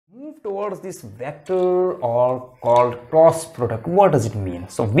move towards this vector or called cross product. What does it mean?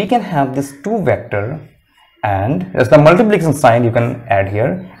 So we can have this two vector and as the multiplication sign you can add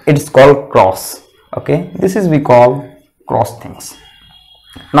here, it's called cross. Okay, this is we call cross things.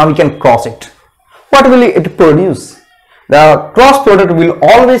 Now we can cross it. What will it produce? The cross product will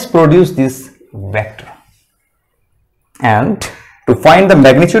always produce this vector, and to find the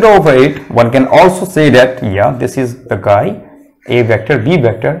magnitude of it, one can also say that yeah, this is the guy a vector, b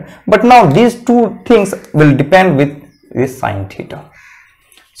vector, but now these two things will depend with this sine theta.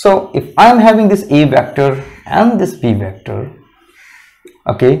 So if I am having this a vector and this b vector,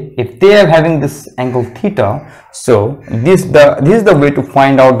 okay, if they are having this angle theta, so this is the way to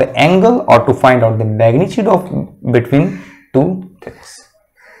find out the angle or to find out the magnitude of between two things.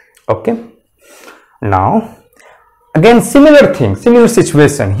 Okay, now again similar thing, similar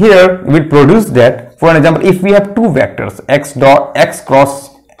situation here will produce that. For an example, if we have two vectors x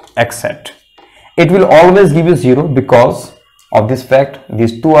cross x hat, it will always give you 0 because of this fact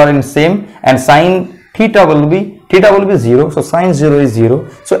these two are in same, and sine theta will be 0, so sine 0 is 0.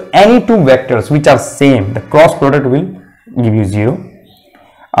 So any two vectors which are same, the cross product will give you 0.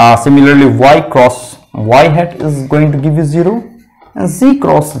 Similarly, y cross y hat is going to give you 0, and z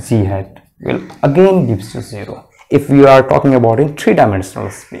cross z hat will again gives you 0 if we are talking about in three-dimensional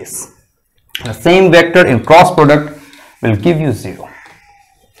space. The same vector in cross product will give you 0.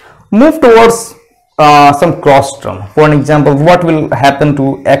 Move towards some cross term. For an example, what will happen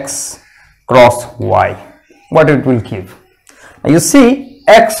to x cross y? What it will give? Now you see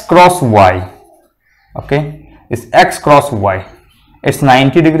x cross y. Okay, it's x cross y. It's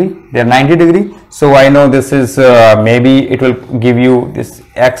 90 degree. They are 90 degree. So I know this is maybe it will give you this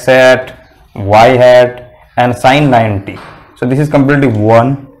x hat, y hat, and sine 90. So this is completely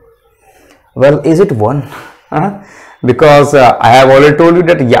 1. Well, is it 1? Because I have already told you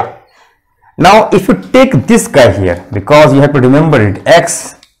that yeah. Now if you take this guy here, because you have to remember it,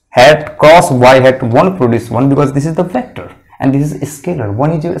 x hat cross y hat won't produce 1 because this is the vector and this is a scalar.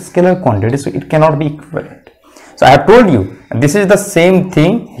 1 is a scalar quantity, so it cannot be equivalent. So I have told you this is the same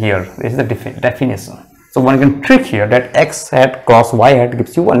thing here. This is the definition. So one can trick here that x hat cross y hat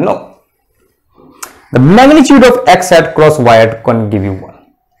gives you 1. No, the magnitude of x hat cross y hat can give you 1.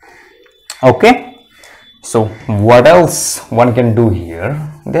 Okay, so what else one can do here?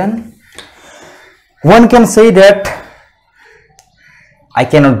 Then one can say that I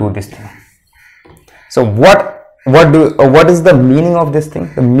cannot do this thing. So what is the meaning of this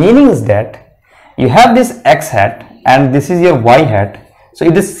thing? The meaning is that you have this x hat and this is your y hat. So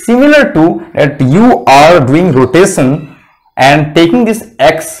it is similar to that you are doing rotation and taking this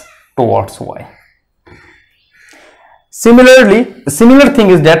x towards y. Similarly, similar thing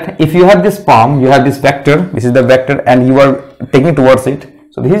is that if you have this palm, you have this vector, this is the vector, and you are taking towards it.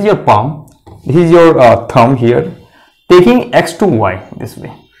 So this is your palm, this is your thumb here, taking x to y this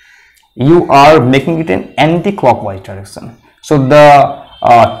way. You are making it in anti-clockwise direction. So the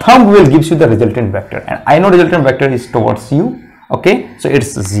thumb will gives you the resultant vector, and I know resultant vector is towards you. Okay, so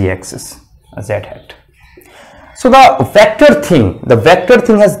it's z-axis, z hat. So the vector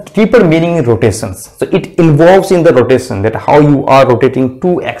thing has deeper meaning in rotations. So it involves in the rotation, that how you are rotating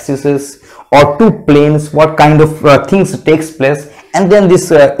two axes or two planes, what kind of things takes place, and then this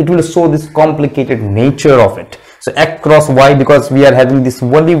it will show this complicated nature of it. So x cross y, because we are having this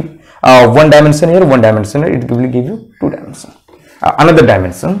only one dimension here, one dimension here, it will give you two dimension, another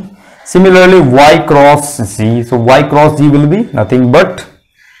dimension. Similarly, y cross z. So y cross z will be nothing but,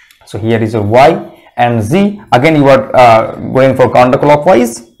 so here is your y. And z, again you are going for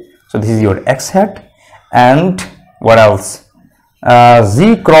counterclockwise, so this is your x hat, and what else?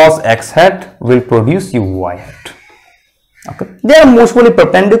 Z cross x hat will produce you y hat. Okay, they are mostly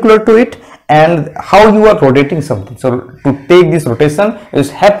perpendicular to it, and how you are rotating something. So to take this rotation, you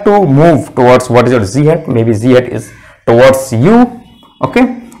have to move towards what is your z hat. Maybe z hat is towards you,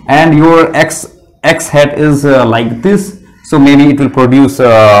 okay, and your x hat is like this. So maybe it will produce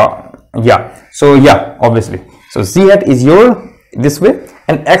yeah. So yeah, obviously. So z hat is your this way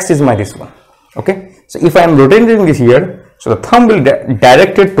and x is my this one. Okay. So if I am rotating this here, so the thumb will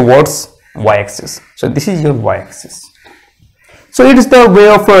direct it towards y axis. So this is your y axis. So it is the way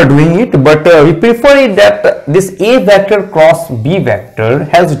of doing it, but we prefer it that this a vector cross b vector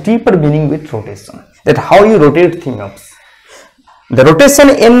has deeper meaning with rotation. That how you rotate things. The rotation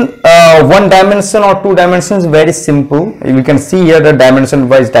in one dimension or two dimensions is very simple. You can see here the dimension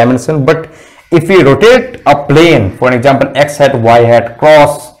wise dimension, but if we rotate a plane, for example x hat y hat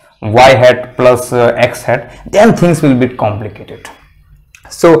cross y hat plus x hat, then things will be complicated.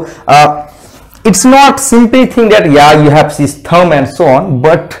 So it's not simply thing that yeah you have this thumb and so on,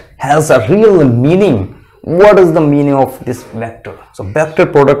 but has a real meaning. What is the meaning of this vector? So vector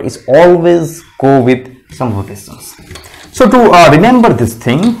product is always go with some rotations. So to remember this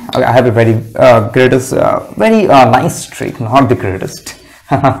thing, I have a very very nice trick, not the greatest.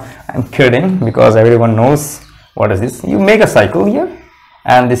 I'm kidding, because everyone knows what is this. You make a cycle here,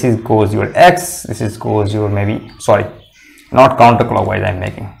 and this is goes your x, this is goes your maybe, sorry, not counterclockwise I'm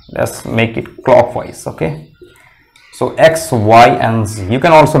making, let's make it clockwise. Okay, so x, y and z. You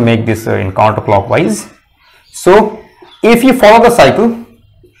can also make this in counterclockwise. So if you follow the cycle,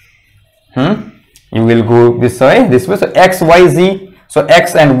 you will go this way. So x, y, z. So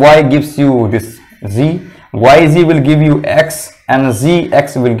x and y gives you this z, y, z will give you x, and z,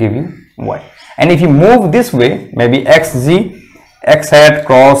 x will give you y. And if you move this way, maybe x, z, x hat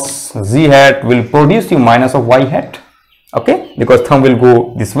cross z hat will produce you minus of y hat. Okay, because thumb will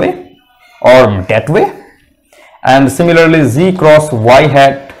go this way or that way. And similarly, z cross y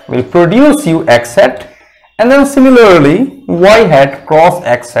hat will produce you x hat. And then similarly, y hat cross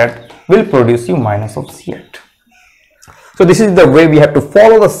x hat will produce you minus of z hat. So this is the way we have to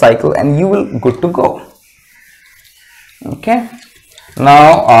follow the cycle, and you will good to go. Okay.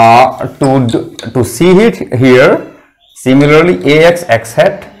 Now to see it here, similarly ax x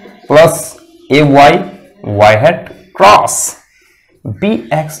hat plus ay y hat cross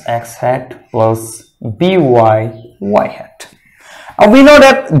bx x hat plus by y hat. We know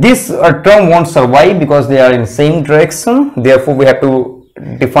that this term won't survive because they are in same direction. Therefore, we have to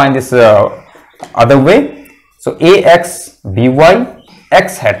define this other way. So ax by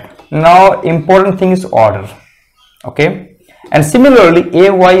x hat. Now important thing is order. Okay, and similarly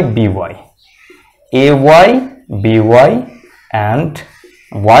ay by and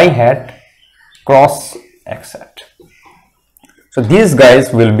y hat cross x hat. So these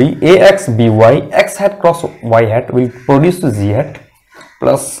guys will be ax by x hat cross y hat will produce z hat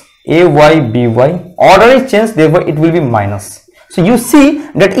plus ay by. Order is changed, therefore it will be minus. So you see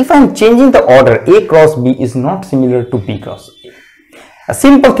that if I am changing the order, a cross b is not similar to b cross a. A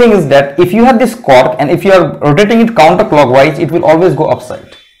simple thing is that if you have this cork and if you are rotating it counterclockwise, it will always go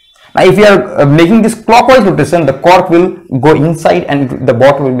upside. Now if you are making this clockwise rotation, the cork will go inside and the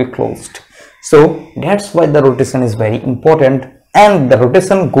bottle will be closed. So that's why the rotation is very important, and the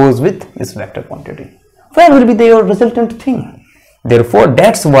rotation goes with this vector quantity. Where will be the resultant thing? Therefore,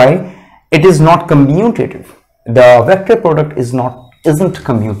 that's why it is not commutative. The vector product isn't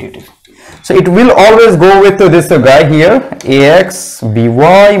commutative. So it will always go with this guy here, ax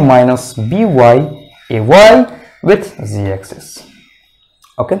by minus by ay with z-axis.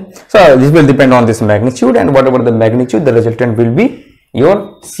 Okay, so this will depend on this magnitude, and whatever the magnitude, the resultant will be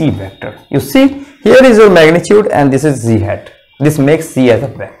your c vector. You see, here is your magnitude and this is z hat. This makes c as a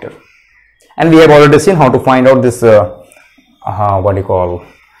vector, and we have already seen how to find out this what do you call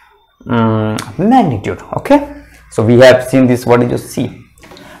magnitude. Okay, so we have seen this, what is your c.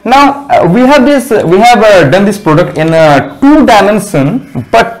 Now we have done this product in 2 dimension,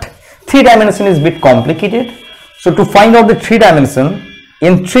 but 3 dimension is a bit complicated. So to find out the 3 dimension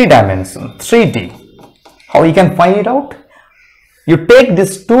in 3 dimension 3D, how you can find it out? You take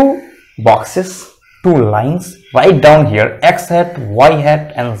these 2 boxes, 2 lines, write down here x hat, y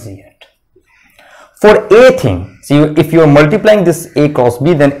hat and z hat. For a thing, see, if you are multiplying this a cross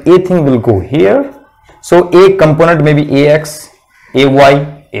b, then a thing will go here. So a component may be ax,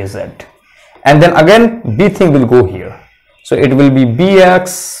 ay, az, and then again b thing will go here. So it will be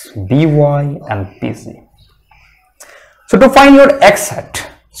bx, by and bz. So to find your x hat,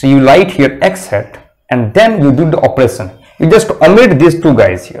 so you write here x hat and then you do the operation. You just omit these 2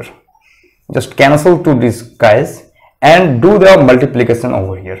 guys here, just cancel to these guys and do the multiplication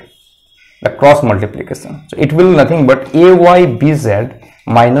over here, the cross multiplication. So it will nothing but ay bz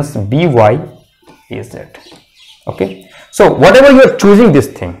minus by az. Okay, so whatever you are choosing this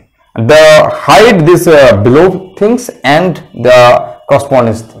thing, the hide this below things and the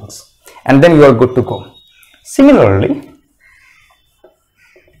corresponding things, and then you are good to go. Similarly,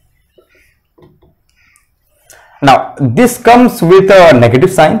 now this comes with a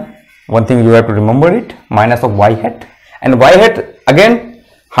negative sign. One thing you have to remember it, minus of y hat, and y hat again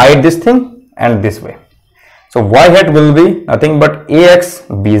hide this thing and this way. So y hat will be nothing but ax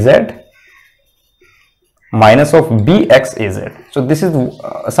bz minus of bx az. So this is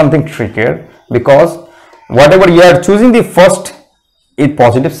something trickier, because whatever you are choosing, the first is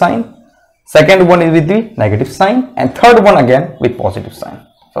positive sign, second one is with the negative sign, and third one again with positive sign.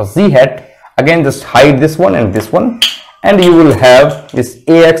 So z hat, again just hide this one and this one, and you will have this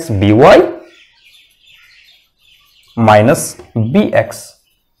ax by minus bx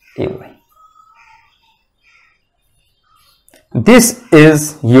ay. This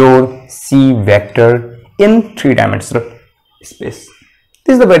is your C vector in three-dimensional space.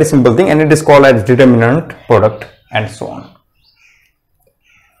 This is a very simple thing, and it is called as determinant, product, and so on.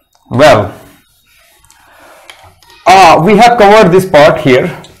 Well, we have covered this part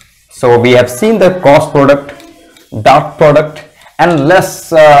here. So we have seen the cross product, dot product, and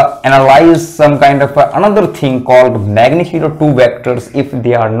let's analyze some kind of another thing called magnitude of two vectors if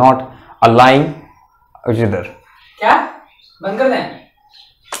they are not aligned with each other.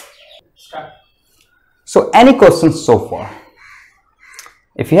 So any questions so far?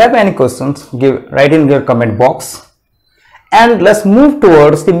 If you have any questions, write in your comment box. And let's move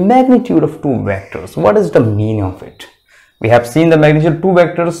towards the magnitude of two vectors. What is the meaning of it? We have seen the magnitude of two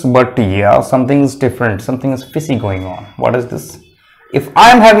vectors, but yeah, something is different, something is fishy going on. What is this? If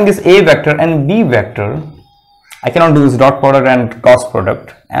I am having this A vector and B vector, I cannot do this dot product and cross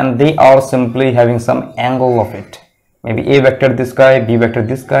product, and they are simply having some angle of it. Maybe A vector this guy, B vector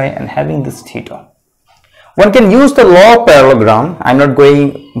this guy, and having this theta. One can use the law of parallelogram. I'm not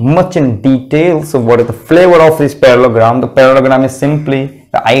going much in detail. So what is the flavor of this parallelogram? The parallelogram is simply,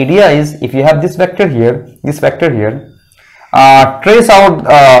 the idea is if you have this vector here, trace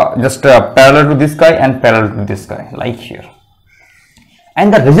out just parallel to this guy and parallel to this guy, like here.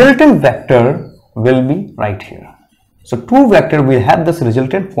 And the resultant vector will be right here. So two vector will have this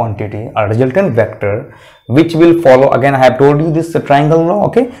resultant quantity or resultant vector, which will follow. Again, I have told you this triangle law.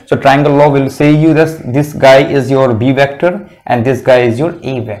 Okay, so triangle law will say you this guy is your B vector and this guy is your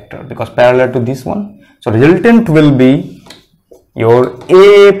A vector because parallel to this one. So resultant will be your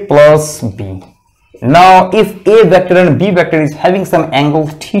A plus B. Now if A vector and B vector is having some angle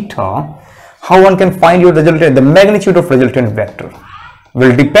theta, how one can find your resultant? The magnitude of resultant vector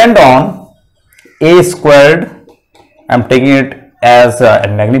will depend on A squared. I'm taking it as a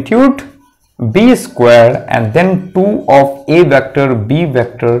magnitude, B squared, and then 2 of A vector, B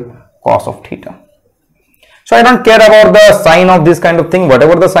vector, cos of theta. So I don't care about the sign of this kind of thing.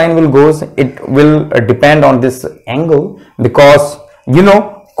 Whatever the sign will goes, it will depend on this angle, because you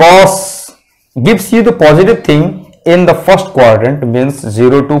know cos gives you the positive thing in the first quadrant, means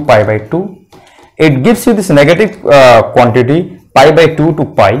 0 to pi by 2. It gives you this negative quantity pi by 2 to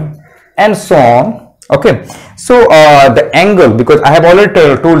pi, and so on. Okay, so the angle, because I have already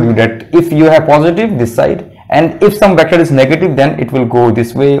told you that if you have positive this side, and if some vector is negative, then it will go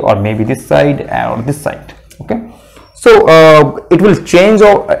this way or maybe this side or this side. Okay, so it will change,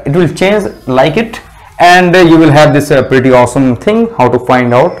 or it will change like it, and you will have this pretty awesome thing how to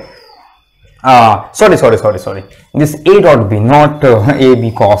find out. Sorry, this A dot B, not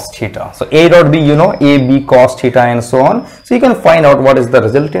AB cos theta. So A dot B, you know, AB cos theta and so on. So you can find out what is the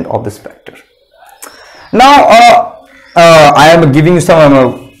resultant of this vector. Now I am giving you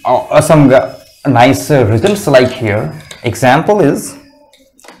some nice results like here. Example is,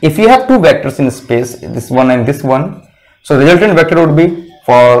 if you have two vectors in space, this one and this one, so resultant vector would be,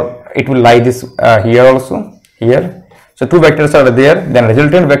 for it will lie this here also, here. So two vectors are there, then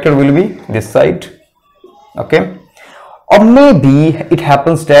resultant vector will be this side. Okay, or maybe it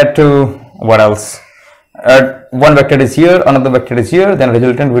happens that what else, one vector is here, another vector is here, then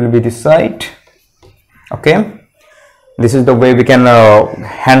resultant will be this side. Okay, this is the way we can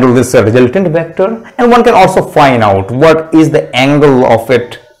handle this resultant vector, and one can also find out what is the angle of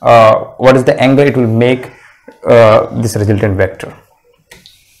it, what is the angle it will make this resultant vector.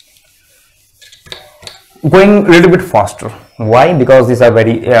 Going a little bit faster. Why? Because these are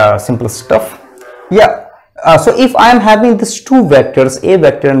very simple stuff. Yeah. So if I am having these two vectors, A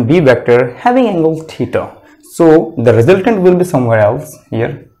vector and B vector, having angle theta, so the resultant will be somewhere else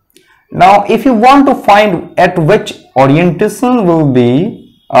here. Now if you want to find at which orientation will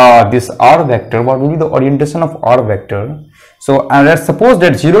be this R vector, what will be the orientation of R vector? So let's suppose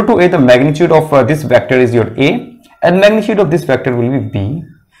that 0 to A, the magnitude of this vector is your A, and magnitude of this vector will be B.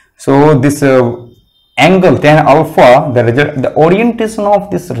 So this angle tan alpha, the orientation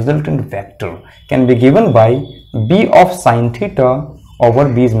of this resultant vector can be given by B of sine theta over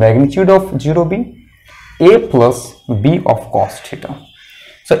B's magnitude of 0B, A plus B of cos theta.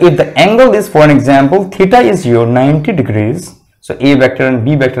 So if the angle is, for an example, theta is your 90 degrees, so A vector and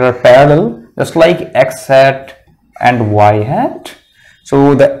B vector are parallel, just like x hat and y hat.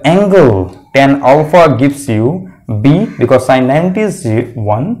 So the angle tan alpha gives you B, because sine 90 is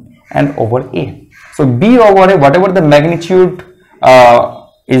 1, and over A. So B over A, whatever the magnitude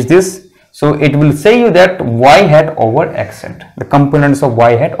is this, so it will say you that y hat over x hat, the components of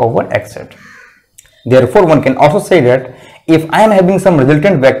y hat over x hat. Therefore, one can also say that if I am having some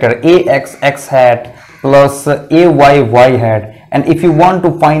resultant vector ax x hat plus ay y hat, and if you want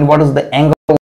to find what is the angle